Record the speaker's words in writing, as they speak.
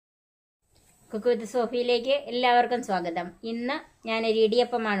Cook with സോഫിയിലേക്ക് എല്ലാവർക്കും സ്വാഗതം. ഇന്ന് ഞാനൊരു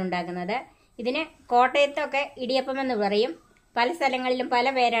ഇടിയപ്പമാണ് ഉണ്ടാക്കുന്നത്. ഇതിന് കോട്ടയത്തൊക്കെ ഇടിയപ്പം എന്ന് പറയും. പല സ്ഥലങ്ങളിലും പല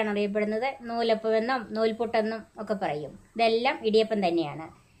പേരാണ് അറിയപ്പെടുന്നത്. നൂലപ്പമെന്നും നൂൽപുട്ടെന്നും ഒക്കെ പറയും. ഇതെല്ലാം ഇടിയപ്പം തന്നെയാണ്.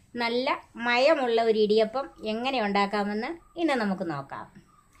 നല്ല മയമുള്ള ഒരു ഇടിയപ്പം എങ്ങനെ ഉണ്ടാക്കാമെന്ന് ഇന്ന് നമുക്ക് നോക്കാം.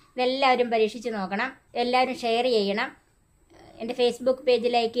 ഇതെല്ലാവരും പരീക്ഷിച്ച് നോക്കണം. എല്ലാവരും ഷെയർ ചെയ്യണം. എൻ്റെ ഫേസ്ബുക്ക് പേജ്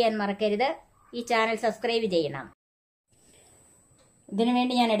ലൈക്ക് ചെയ്യാൻ മറക്കരുത്. ഈ ചാനൽ സബ്സ്ക്രൈബ് ചെയ്യണം. ഇതിനു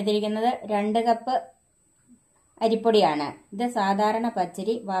വേണ്ടി ഞാൻ എടുത്തിരിക്കുന്നത് 2 കപ്പ് അരിപ്പൊടിയാണ്. ഇത് സാധാരണ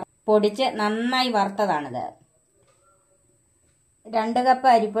പച്ചരി പൊടിച്ച് നന്നായി വറുത്തതാണിത്. 2 കപ്പ്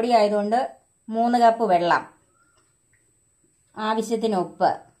അരിപ്പൊടി ആയതുകൊണ്ട് 3 കപ്പ് വെള്ളം, ആവശ്യത്തിന്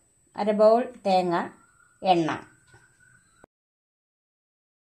ഉപ്പ്, 1/2 ബൗൾ തേങ്ങ, എണ്ണ.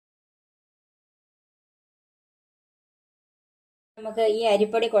 നമുക്ക് ഈ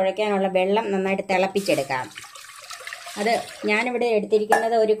അരിപ്പൊടി കുഴയ്ക്കാനുള്ള വെള്ളം നന്നായിട്ട് തിളപ്പിച്ചെടുക്കാം. അത് ഞാനിവിടെ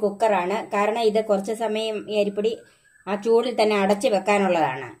എടുത്തിരിക്കുന്നത് ഒരു കുക്കറാണ്. കാരണം ഇത് കുറച്ച് സമയം ഈ അരിപ്പൊടി ആ ചൂടിൽ തന്നെ അടച്ചു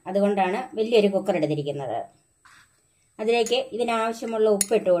വെക്കാനുള്ളതാണ്. അതുകൊണ്ടാണ് വലിയൊരു കുക്കർ എടുത്തിരിക്കുന്നത്. അതിലേക്ക് ഇതിനാവശ്യമുള്ള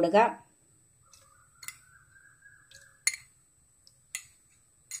ഉപ്പ് ഇട്ട് കൊടുക്കാം.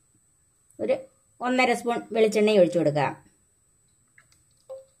 ഒരു 1.5 സ്പൂൺ വെളിച്ചെണ്ണ ഒഴിച്ചു കൊടുക്കാം.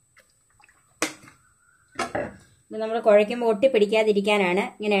 ഇത് നമ്മൾ കുഴയ്ക്കുമ്പോൾ ഒട്ടിപ്പിടിക്കാതിരിക്കാനാണ്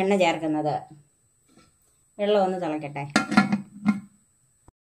ഇങ്ങനെ എണ്ണ ചേർക്കുന്നത്. വെള്ളം ഒന്ന് തിളക്കട്ടെ.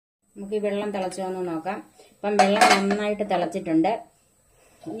 നമുക്ക് ഈ വെള്ളം തിളച്ചോ എന്ന് നോക്കാം. ഇപ്പം വെള്ളം നന്നായിട്ട് തിളച്ചിട്ടുണ്ട്.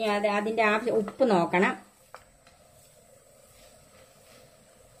 ഇനി അതിൻ്റെ ഉപ്പ് നോക്കണം.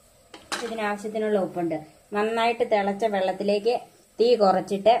 ഇതിനാവശ്യത്തിനുള്ള ഉപ്പുണ്ട്. നന്നായിട്ട് തിളച്ച വെള്ളത്തിലേക്ക് തീ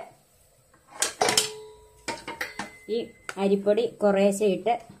കുറച്ചിട്ട് ഈ അരിപ്പൊടി കുറേശ്ശെ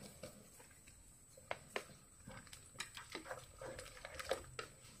ഇട്ട്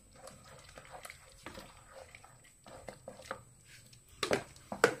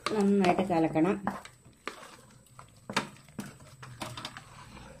നന്നായിട്ട് കലക്കണം.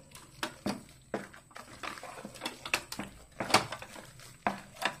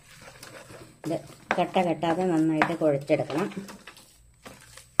 ഇത് കട്ട കെട്ടാതെ നന്നായിട്ട് കുഴച്ചെടുക്കണം.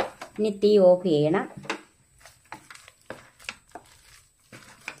 ഇനി തീ ഓഫ് ചെയ്യണം.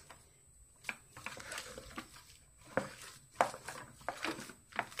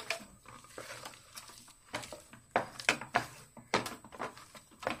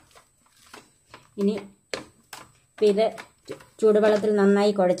 ഇനി ഇത് ചൂടുവെള്ളത്തിൽ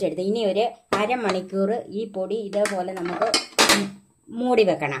നന്നായി കുഴച്ചെടുത്ത് ഇനി ഒരു 1/2 മണിക്കൂർ ഈ പൊടി ഇതേപോലെ നമുക്ക് മൂടി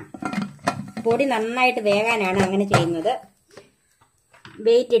വെക്കണം. പൊടി നന്നായിട്ട് വേകാനാണ് അങ്ങനെ ചെയ്യുന്നത്.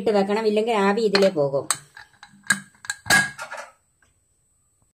 വെയിറ്റ് ഇട്ട് വെക്കണം, ഇല്ലെങ്കിൽ ആവി ഇതിലേ പോകും.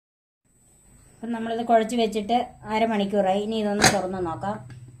 അപ്പം നമ്മളിത് കുഴച്ച് വെച്ചിട്ട് 1/2 മണിക്കൂറായി. ഇനി ഇതൊന്ന് തുറന്ന് നോക്കാം.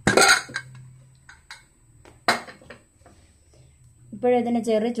 ഇപ്പോഴിതിന്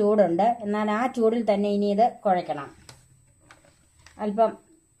ചെറു ചൂടുണ്ട്. എന്നാൽ ആ ചൂടിൽ തന്നെ ഇനി ഇത് കുഴയ്ക്കണം. അല്പം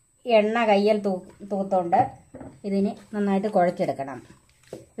എണ്ണ കയ്യിൽ തൂത്തോണ്ട് ഇതിന് നന്നായിട്ട് കുഴച്ചെടുക്കണം.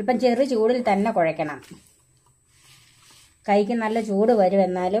 ഇപ്പം ചെറു ചൂടിൽ തന്നെ കുഴയ്ക്കണം. കൈക്ക് നല്ല ചൂട് വരും.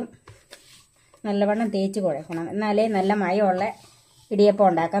 എന്നാലും നല്ലവണ്ണം തേച്ച് കുഴയ്ക്കണം. എന്നാലേ നല്ല മയമുള്ള ഇടിയപ്പം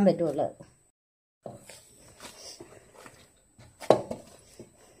ഉണ്ടാക്കാൻ പറ്റുള്ളൂ.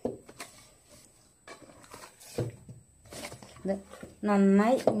 ഇത്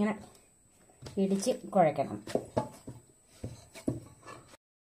നന്നായി ഇങ്ങനെ ഇടിച്ച് കുഴയ്ക്കണം.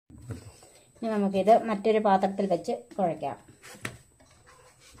 ഇനി നമുക്കിത് മറ്റൊരു പാത്രത്തിൽ വെച്ച് കുഴയ്ക്കാം.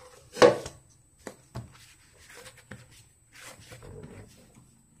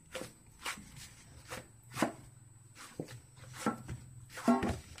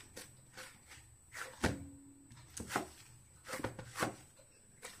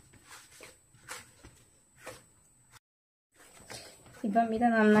 ഇപ്പം ഇത്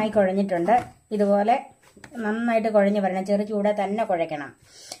നന്നായി കുഴഞ്ഞിട്ടുണ്ട്. ഇതുപോലെ നന്നായിട്ട് കുഴഞ്ഞ് വരണം. ചെറു ചൂടെ തന്നെ കുഴയ്ക്കണം.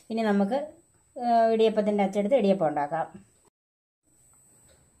 ഇനി നമുക്ക് ഇടിയപ്പത്തിൻ്റെ അച്ചെടുത്ത് ഇടിയപ്പം ഉണ്ടാക്കാം.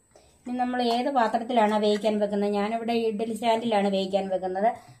 ഇനി നമ്മൾ ഏത് പാത്രത്തിലാണ് വേവിക്കാൻ വെക്കുന്നത്? ഞാനിവിടെ ഇഡ്ഡലി സ്റ്റാൻഡിലാണ് വേവിക്കാൻ വെക്കുന്നത്.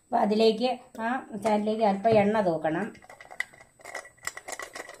 അപ്പം അതിലേക്ക് ആ സ്റ്റാൻഡിലേക്ക് അല്പം എണ്ണ തൂക്കണം.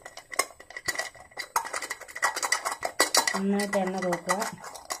 നന്നായിട്ട് എണ്ണ തൂക്കുക.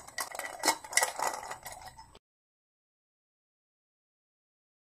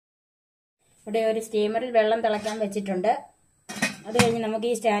 ഇവിടെ ഒരു സ്റ്റീമറിൽ വെള്ളം തിളയ്ക്കാൻ വെച്ചിട്ടുണ്ട്. അത് കഴിഞ്ഞ് നമുക്ക്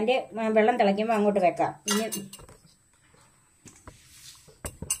ഈ സ്റ്റാൻഡ് വെള്ളം തിളയ്ക്കുമ്പോൾ അങ്ങോട്ട് വെക്കാം.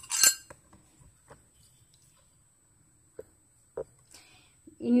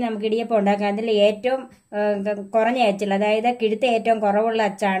 ഇനി നമുക്ക് ഇടിയപ്പം ഉണ്ടാക്കാം. അതിൽ ഏറ്റവും കുറഞ്ഞ അച്ചിൽ, അതായത് കിഴുത്ത ഏറ്റവും കുറവുള്ള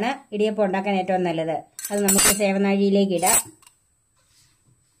അച്ചാണ് ഇടിയപ്പം ഉണ്ടാക്കാൻ ഏറ്റവും നല്ലത്. അത് നമുക്ക് സേവനാഴിയിലേക്ക് ഇടാം.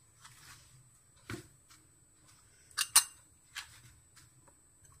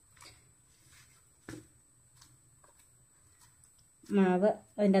 മാവ്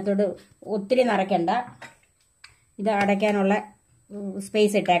അതിൻ്റെ അകത്തോട്ട് ഒത്തിരി നിറയ്ക്കണ്ട. ഇത് അടയ്ക്കാനുള്ള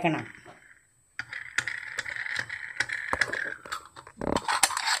സ്പേസ് ഇട്ടേക്കണം.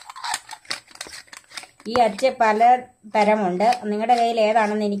 ഈ അച്ച് പല തരമുണ്ട്. നിങ്ങളുടെ കയ്യിൽ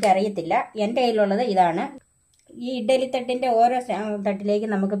ഏതാണെന്ന് എനിക്കറിയത്തില്ല. എൻ്റെ കയ്യിലുള്ളത് ഇതാണ്. ഈ ഇഡ്ഡലി തട്ടിൻ്റെ ഓരോ തട്ടിലേക്ക്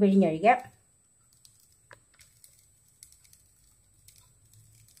നമുക്ക് പിഴിഞ്ഞൊഴിക്കാം.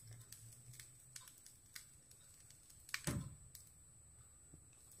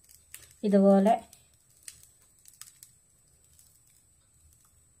 ഇതുപോലെ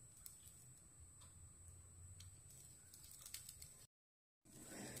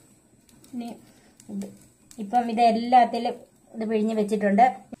ഇപ്പം ഇത് എല്ലാത്തിലും ഇത് പിഴിഞ്ഞ് വെച്ചിട്ടുണ്ട്.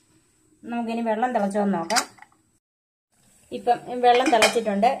 നമുക്കിനി വെള്ളം തിളച്ചോന്ന് നോക്കാം. ഇപ്പം വെള്ളം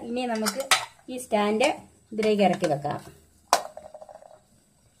തിളച്ചിട്ടുണ്ട്. ഇനി നമുക്ക് ഈ സ്റ്റാൻഡ് ഇതിലേക്ക് ഇറക്കി വെക്കാം.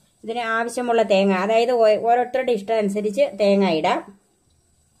 ഇതിന് ആവശ്യമുള്ള തേങ്ങ, അതായത് ഓരോരുത്തരുടെ ഇഷ്ടം അനുസരിച്ച് തേങ്ങ ഇടാം.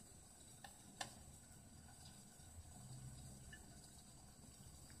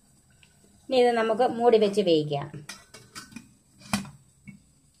 ഇനി ഇത് നമുക്ക് മൂടി വെച്ച് വേവിക്കാം.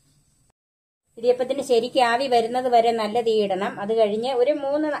 ഇടിയപ്പത്തിന് ശരിക്കും ആവി വരുന്നത് വരെ നല്ല തീ ഇടണം. അത് കഴിഞ്ഞ് ഒരു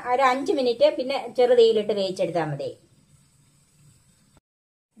 5 മിനിറ്റ് പിന്നെ ചെറു തീയിലിട്ട് വേവിച്ചെടുത്താൽ മതി.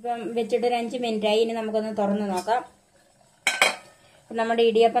 ഇപ്പം വെച്ചിട്ട് ഒരു 5 മിനിറ്റ് ആയി. ഇനി നമുക്കൊന്ന് തുറന്ന് നോക്കാം. നമ്മുടെ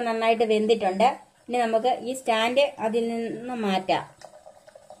ഇടിയപ്പം നന്നായിട്ട് വെന്തിട്ടുണ്ട്. ഇനി നമുക്ക് ഈ സ്റ്റാൻഡ് അതിൽ നിന്ന് മാറ്റാം.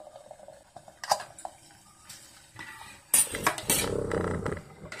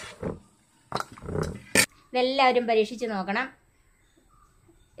 ഇതെല്ലാവരും പരീക്ഷിച്ച് നോക്കണം.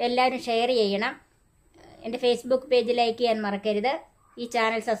 എല്ലാവരും ഷെയർ ചെയ്യണം. എൻ്റെ ഫേസ്ബുക്ക് പേജ് ലൈക്ക് ചെയ്യാൻ മറക്കരുത്. ഈ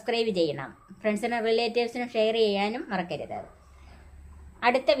ചാനൽ സബ്സ്ക്രൈബ് ചെയ്യണം. ഫ്രണ്ട്സിനും റിലേറ്റീവ്സിനും ഷെയർ ചെയ്യാനും മറക്കരുത്.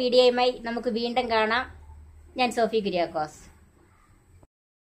 അടുത്ത വീഡിയോയുമായി നമുക്ക് വീണ്ടും കാണാം. ഞാൻ സോഫി കുര്യാക്കോസ്.